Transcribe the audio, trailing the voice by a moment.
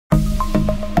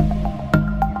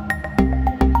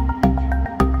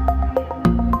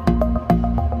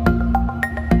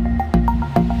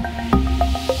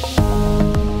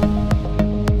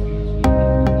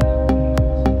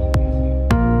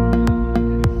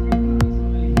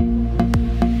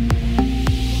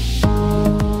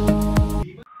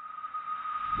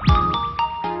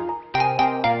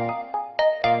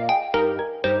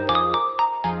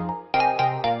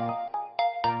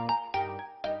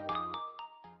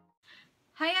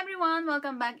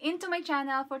welcome back into my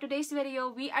channel. For today's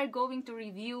video, we are going to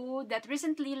review that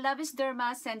recently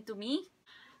LOVEISDERMA sent to me.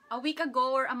 A week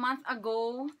ago or a month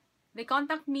ago, they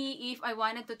contacted me if I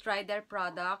wanted to try their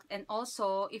product and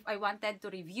also if I wanted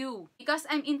to review. Because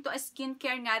I'm into a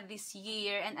skincare nga this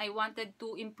year and I wanted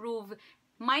to improve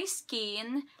my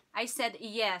skin, I said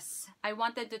yes. I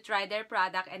wanted to try their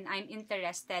product and I'm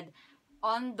interested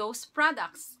on those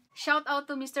products. Shout out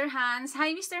to Mr. Hans.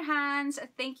 Hi, Mr. Hans.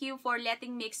 Thank you for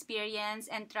letting me experience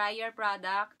and try your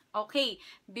product. Okay,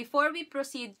 before we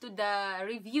proceed to the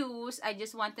reviews, I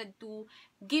just wanted to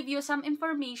give you some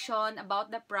information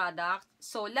about the product.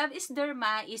 So,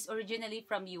 LOVEISDERMA is originally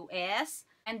from US.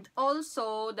 And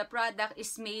also, the product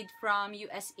is made from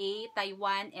USA,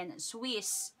 Taiwan, and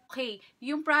Swiss. Okay,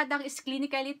 yung product is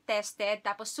clinically tested,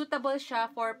 tapos suitable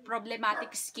siya for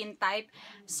problematic skin type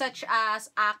such as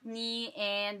acne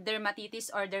and dermatitis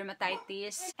or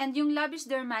dermatitis. And yung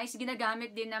LOVEISDERMA is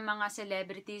ginagamit din ng mga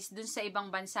celebrities dun sa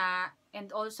ibang bansa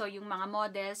and also yung mga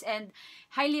models. And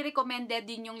highly recommended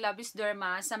din yung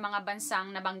LOVEISDERMA sa mga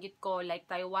bansang nabanggit ko like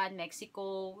Taiwan,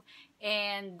 Mexico,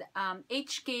 and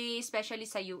HK, especially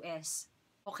sa US.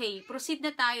 Okay, proceed na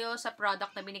tayo sa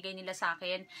product na binigay nila sa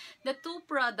akin. The two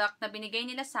product na binigay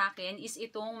nila sa akin is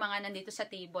itong mga nandito sa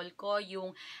table ko,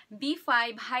 yung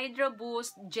B5 Hydro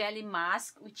Boost Jelly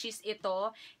Mask, which is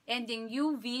ito, and yung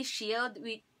UV Shield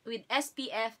with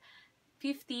SPF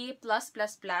 50+++,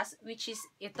 which is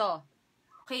ito.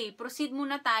 Okay, proceed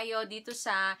muna tayo dito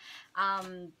sa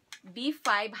B5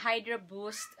 Hydro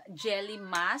Boost Jelly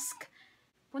Mask.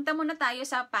 Punta muna tayo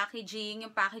sa packaging.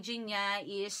 Yung packaging niya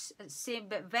is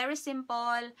very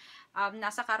simple.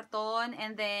 Nasa karton.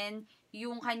 And then,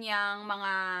 yung kanyang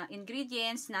mga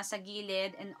ingredients nasa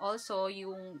gilid. And also,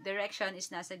 yung direction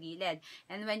is nasa gilid.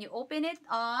 And when you open it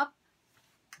up,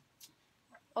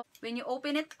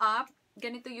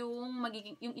 ganito yung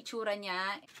magiging yung itsura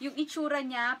niya. Yung itsura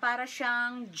niya, para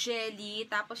siyang jelly.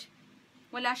 Tapos,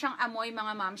 wala siyang amoy,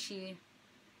 mga mamshi.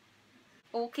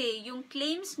 Okay, yung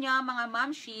claims niya, mga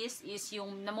mamshis, is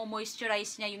yung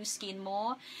namo-moisturize niya yung skin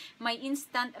mo. May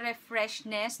instant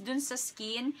refreshness dun sa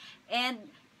skin and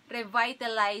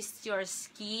revitalize your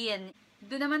skin.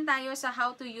 Doon naman tayo sa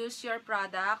how to use your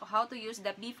product, how to use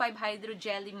the B5 Hydro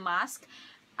Jelly Mask.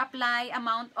 Apply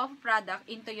amount of product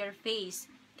into your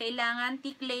face. Kailangan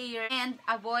thick layer and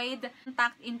avoid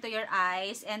contact into your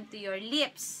eyes and to your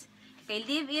lips. Okay,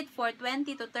 leave it for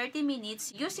 20 to 30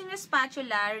 minutes. Using a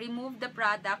spatula, remove the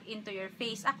product into your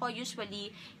face. Ako,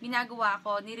 usually, ginagawa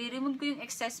ko, nire-remove ko yung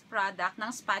excess product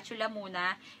ng spatula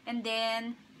muna. And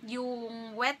then,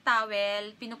 yung wet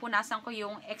towel, pinupunasan ko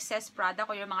yung excess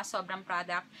product o yung mga sobrang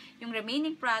product. Yung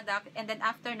remaining product. And then,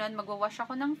 after nun, magwawash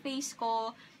ako ng face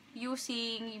ko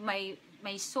using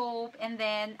my soap. And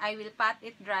then, I will pat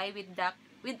it dry with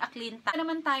a clean towel.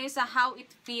 Naman tayo sa how it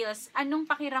feels. Anong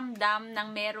pakiramdam ng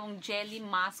merong jelly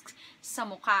mask sa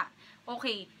mukha?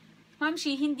 Okay,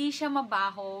 mamshi, hindi siya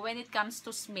mabaho when it comes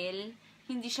to smell.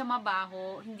 Hindi siya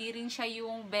mabaho. Hindi rin siya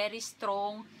yung very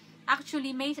strong. Actually,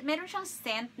 meron siyang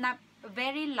scent na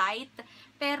very light,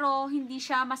 pero hindi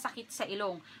siya masakit sa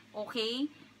ilong. Okay?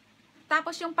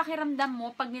 Tapos yung pakiramdam mo,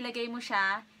 pag nilagay mo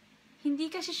siya, hindi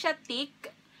kasi siya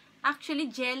thick. Actually,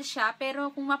 gel siya,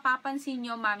 pero kung mapapansin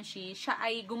nyo, mamshi, siya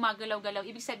ay gumagalaw-galaw.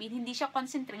 Ibig sabihin, hindi siya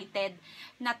concentrated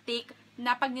na thick,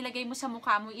 na pag nilagay mo sa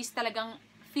mukha mo is talagang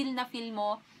feel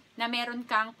mo na meron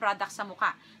kang product sa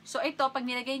mukha. So, ito, pag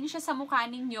nilagay nyo siya sa mukha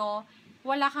ninyo,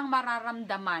 wala kang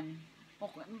mararamdaman.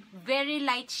 Okay. Very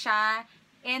light siya,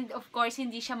 and of course,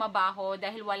 hindi siya mabaho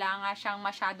dahil wala nga siyang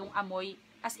masyadong amoy.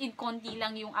 As in, konti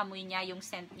lang yung amoy niya, yung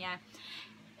scent niya.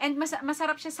 And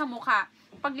masarap siya sa mukha.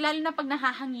 Lalo na pag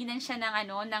nahahanginan siya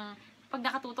pag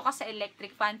nakatutok ka sa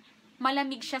electric fan,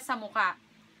 malamig siya sa mukha.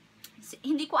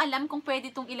 Hindi ko alam kung pwede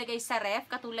itong ilagay sa ref,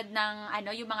 katulad ng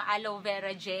yung mga aloe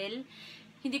vera gel.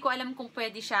 Hindi ko alam kung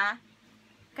pwede siya,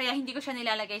 kaya hindi ko siya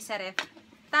nilalagay sa ref.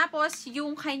 Tapos,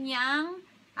 yung kanyang,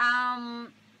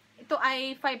 ito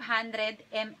ay 500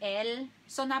 ml.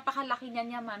 So, napakalaki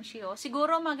niya, mamshi.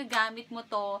 Siguro magagamit mo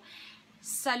to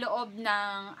sa loob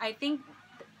ng, I think,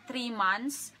 3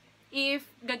 months. If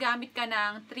gagamit ka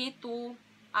ng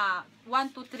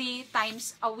 1 to 3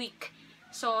 times a week.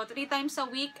 So, 3 times a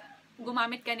week,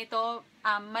 gumamit ka nito,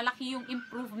 malaki yung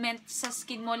improvement sa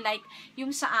skin mo. Like,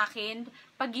 yung sa akin,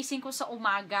 pagising ko sa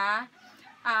umaga,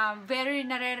 very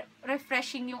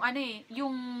refreshing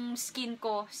yung skin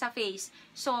ko sa face.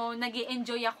 So,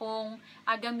 nag-i-enjoy akong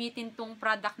gamitin tong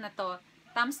product na to.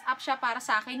 Thumbs up siya para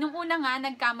sa akin. Nung una nga,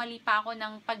 nagkamali pa ako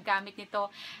ng paggamit nito.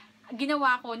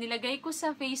 Ginawa ko, nilagay ko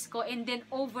sa face ko, and then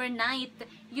overnight,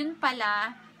 yun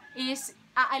pala is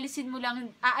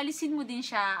aalisin mo din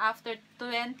siya after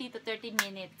 20 to 30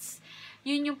 minutes.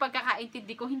 Yun yung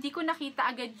pagkakaintindi ko. Hindi ko nakita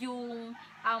agad yung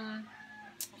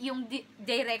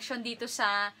direction dito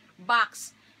sa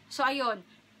box. So, ayun.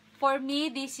 For me,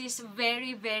 this is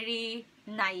very, very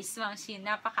nice.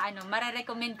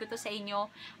 Mare-recommend ko to sa inyo.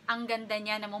 Ang ganda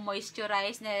niya na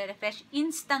mo-moisturize, na-refresh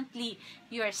instantly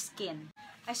your skin.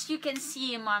 As you can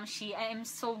see, Mamshi, I am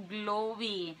so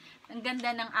glowy. Ang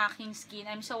ganda ng aking skin.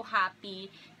 I'm so happy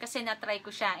kasi na-try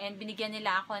ko siya and binigyan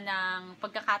nila ako ng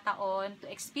pagkakataon to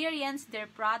experience their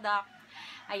product.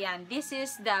 Ayan, this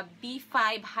is the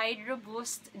B5 Hydro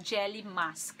Boost Jelly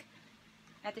Mask.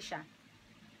 Ito siya.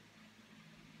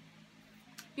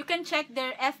 You can check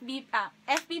their FB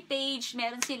page,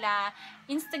 meron sila.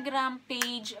 Instagram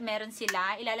page, meron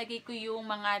sila. Ilalagay ko yung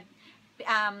mga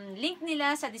link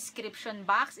nila sa description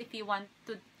box if you want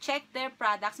to check their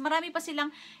products. Marami pa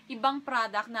silang ibang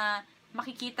product na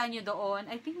makikita nyo doon.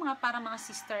 I think para mga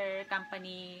sister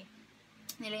company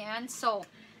nila yan. So,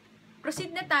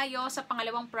 proceed na tayo sa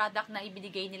pangalawang product na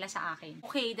ibinigay nila sa akin.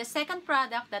 Okay, the second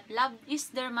product that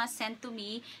LOVEISDERMA sent to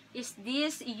me is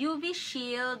this UV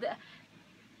Shield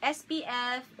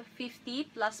SPF 50+++.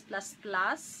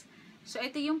 So,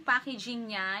 ito yung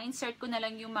packaging niya. Insert ko na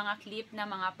lang yung mga clip na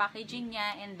mga packaging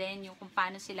niya and then yung kung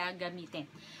paano sila gamitin.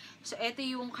 So, ito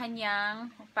yung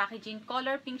kanyang packaging.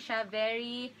 Color pink siya.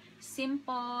 Very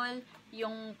simple.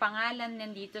 Yung pangalan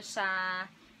nandito sa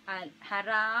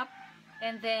harap.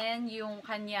 And then, yung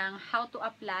kanyang how to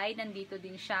apply. Nandito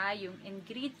din siya. Yung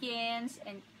ingredients.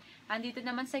 And andito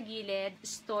naman sa gilid,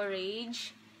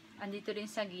 storage. Andito rin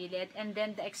sa gilid. And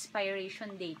then, the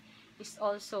expiration date is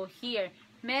also here.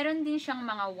 Meron din siyang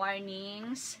mga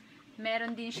warnings.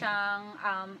 Meron din siyang,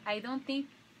 I don't think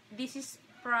this is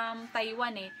from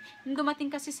Taiwan eh. Nung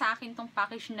dumating kasi sa akin tong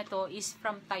package na to is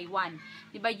from Taiwan.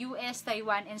 Diba, US,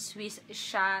 Taiwan, and Swiss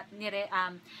siya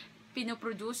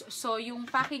pinoproduce. So, yung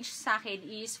package sa akin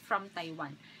is from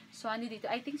Taiwan. So, ano dito?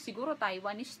 I think siguro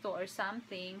Taiwanese to or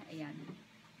something. Ayan.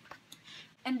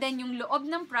 And then, yung loob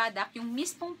ng product, yung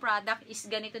mismong product is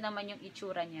ganito naman yung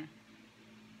itsura niya.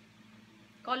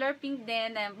 Color pink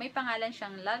din. May pangalan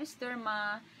siyang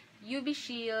LOVEISDERMA UV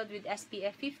Shield with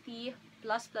SPF 50+++.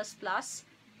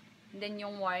 And then,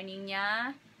 yung warning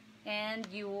niya. And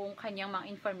yung kanyang mga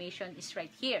information is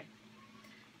right here.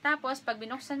 Tapos, pag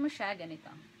binuksan mo siya, ganito.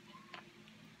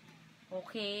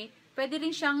 Okay. Pwede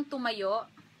rin siyang tumayo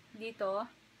dito.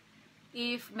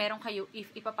 If meron kayo,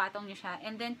 if ipapatong nyo siya.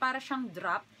 And then, para siyang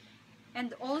drop.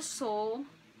 And also,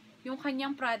 yung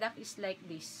kanyang product is like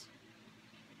this.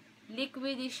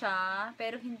 Liquidy siya,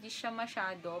 pero hindi siya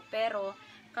masyado. Pero,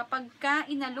 kapag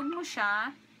inalog mo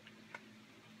siya,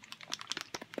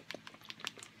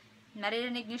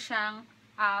 naririnig nyo siyang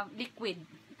liquid.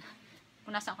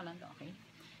 Punasan ko lang to, okay?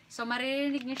 So,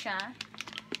 maririnig nyo siya.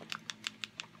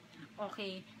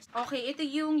 Okay. Okay, ito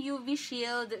yung UV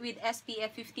Shield with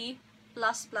SPF 50+++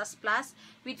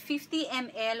 with 50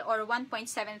 ml or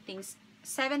 1.76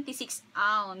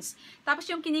 ounce. Tapos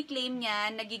yung kiniklaim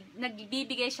niya,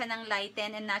 nagbibigay siya ng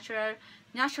lighten and natural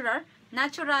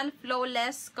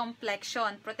flawless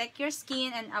complexion. Protect your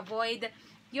skin and avoid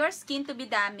your skin to be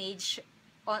damaged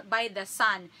by the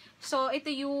sun. So,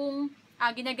 ito yung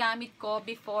ginagamit ko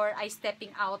before I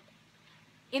stepping out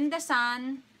in the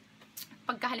sun.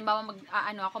 Pagka halimbawa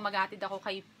maghatid ako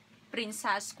kay Prince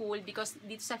sa school because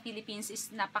dito sa Philippines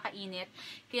is napakainit.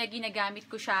 Kaya ginagamit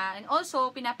ko siya. And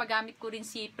also, pinapagamit ko rin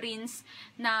si Prince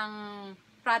ng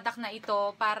product na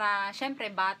ito para,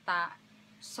 syempre, bata.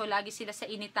 So, lagi sila sa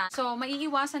initan. So,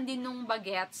 maiiwasan din nung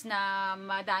bagets na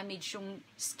ma-damage yung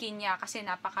skin niya kasi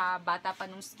napakabata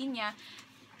pa nung skin niya.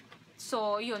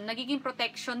 So, yun, nagiging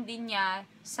protection din niya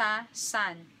sa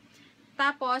sun.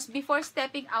 Tapos, before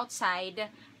stepping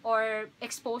outside, or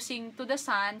exposing to the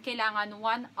sun, kailangan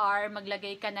 1 hour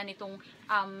maglagay ka na nitong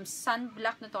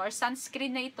sunblock na to or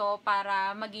sunscreen na ito para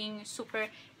maging super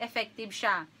effective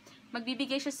siya.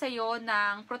 Magbibigay siya sa'yo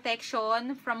ng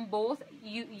protection from both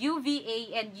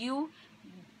UVA and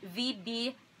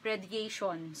UVB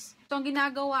radiations. So, ang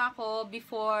ginagawa ko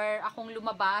before akong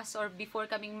lumabas or before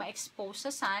kaming ma-expose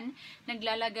sa sun,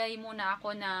 naglalagay muna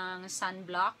ako ng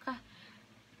sunblock.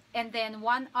 And then,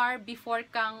 1 hour before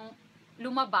kang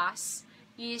lumabas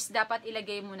is dapat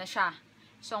ilagay mo na siya.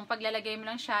 So, ang paglalagay mo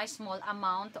lang siya, small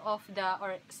amount of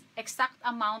or exact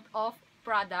amount of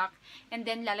product and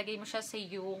then lalagay mo siya sa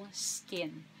iyong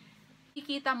skin.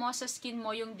 Kikita mo sa skin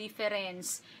mo yung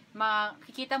difference.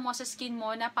 Makikita mo sa skin mo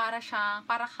na para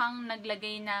kang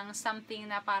naglagay ng something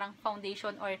na parang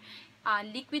foundation or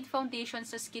liquid foundation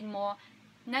sa skin mo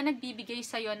na nagbibigay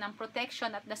sa'yo ng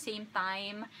protection at the same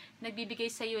time, nagbibigay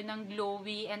sa'yo ng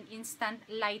glowy and instant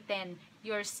lighten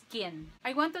your skin.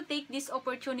 I want to take this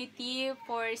opportunity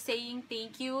for saying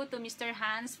thank you to Mr.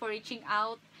 Hans for reaching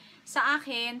out sa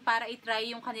akin para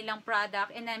itry yung kanilang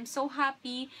product, and I'm so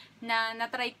happy na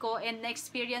natry ko and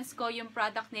na-experience ko yung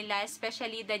product nila,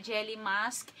 especially the jelly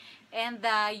mask and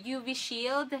the UV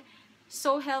shield.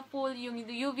 So helpful yung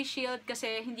UV shield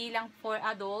kasi hindi lang for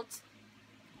adults.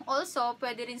 Also,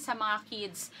 pwede rin sa mga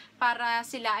kids para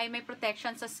sila ay may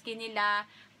protection sa skin nila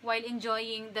while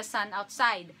enjoying the sun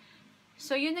outside.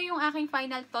 So, yun na yung aking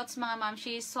final thoughts mga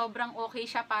mamshis. Sobrang okay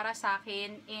siya para sa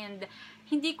akin and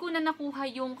hindi ko na nakuha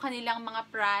yung kanilang mga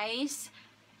price.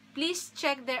 Please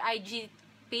check their IG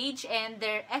page and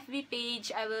their FB page.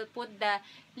 I will put the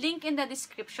link in the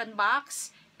description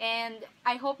box and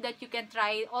I hope that you can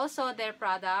try also their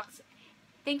products.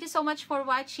 Thank you so much for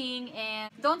watching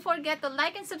and don't forget to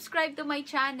like and subscribe to my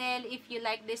channel if you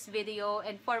like this video,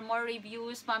 and for more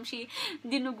reviews. Mamshi,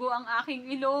 dinugo ang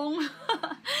aking ilong.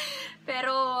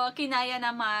 Pero kinaya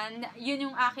naman. Yun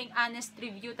yung aking honest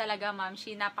review talaga,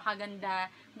 Mamshi. Napakaganda.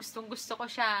 Gustong gusto ko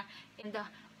siya. And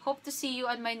hope to see you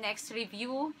on my next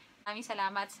review. Maraming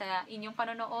salamat sa inyong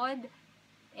panonood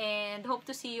and hope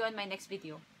to see you on my next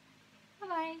video.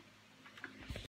 Bye-bye!